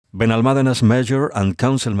Benalmádena's mayor and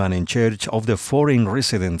councilman in charge of the foreign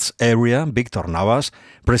residents area, Víctor Navas,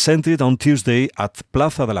 presented on Tuesday at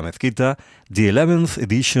Plaza de la Mezquita the 11th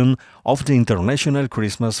edition of the International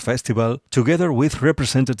Christmas Festival, together with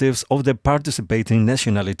representatives of the participating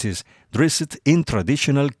nationalities dressed in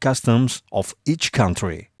traditional customs of each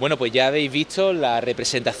country. Bueno, pues ya habéis visto la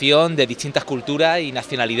representación de distintas culturas y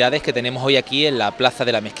nacionalidades que tenemos hoy aquí en la Plaza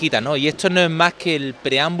de la Mezquita, ¿no? Y esto no es más que el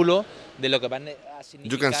preámbulo de lo que van a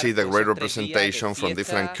You can see the great representation from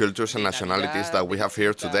different cultures and nationalities that we have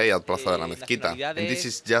here today at Plaza de la Mezquita. And this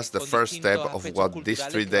is just the first step of what these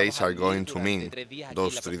 3 days are going to mean.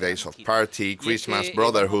 Those 3 days of party, Christmas,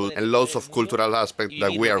 brotherhood, and lots of cultural aspects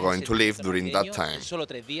that we are going to live during that time.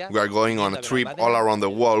 We are going on a trip all around the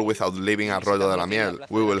world without leaving Arroyo de la Miel.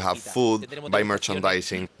 We will have food, buy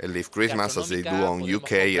merchandising, and live Christmas as they do on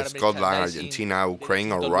UK, Scotland, Argentina,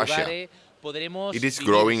 Ukraine, or Russia. It is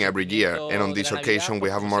growing every year, and on this occasion we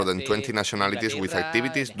have more than 20 nationalities with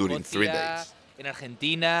activities during 3 days. En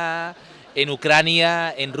Argentina, en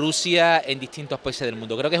Ucrania, en Rusia, en distintos países del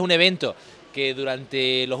mundo. Creo que es un evento que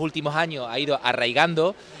durante los últimos años ha ido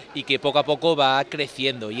arraigando y que poco a poco va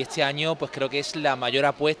creciendo. Y este año pues creo que es la mayor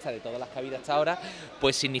apuesta de todas las que ha habido hasta ahora,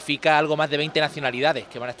 pues significa algo más de 20 nacionalidades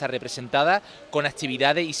que van a estar representadas con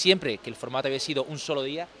actividades, y siempre que el formato había sido un solo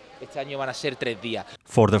día, este año van a ser 3 días.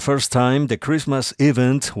 For the first time, the Christmas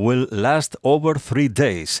event will last over 3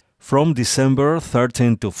 days, from December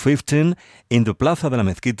 13 to 15 in the Plaza de la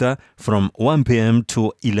Mezquita from 1 p.m.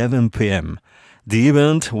 to 11 p.m. The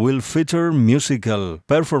event will feature musical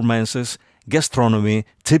performances, gastronomy,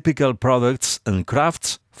 typical products and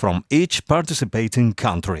crafts from each participating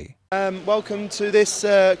country. Welcome to this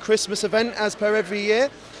Christmas event as per every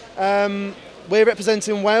year. We're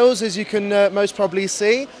representing Wales, as you can most probably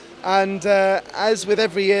see. And as with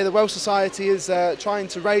every year, the Welsh Society is trying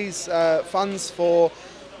to raise funds for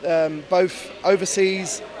both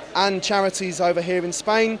overseas and charities over here in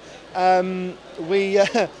Spain. We,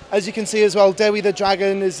 as you can see as well, Dewi the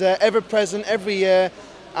Dragon is ever present every year,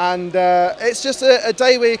 and it's just a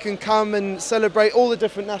day where you can come and celebrate all the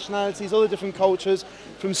different nationalities, all the different cultures,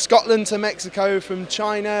 from Scotland to Mexico, from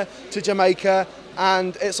China to Jamaica,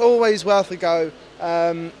 and it's always worth a go.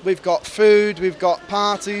 We've got food, we've got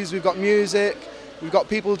parties, we've got music, we've got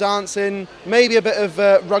people dancing, maybe a bit of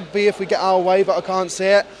rugby if we get our way, but I can't see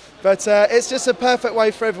it. But it's just a perfect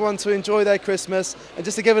way for everyone to enjoy their Christmas and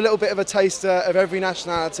just to give a little bit of a taste of every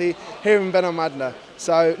nationality here in Benalmádena.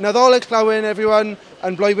 So, Nadolig Llawyn everyone,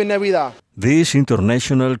 and Blwyddyn Newydd. This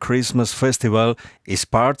International Christmas Festival is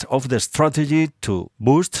part of the strategy to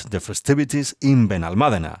boost the festivities in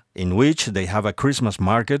Benalmádena, in which they have a Christmas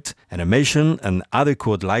market, animation and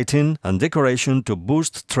adequate lighting and decoration to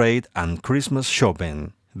boost trade and Christmas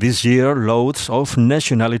shopping. This year, loads of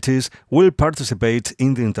nationalities will participate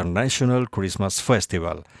in the International Christmas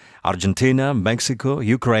Festival. Argentina, Mexico,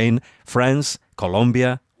 Ukraine, France,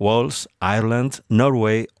 Colombia, Wales, Ireland,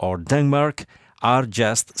 Norway or Denmark are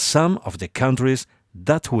just some of the countries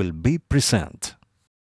that will be present.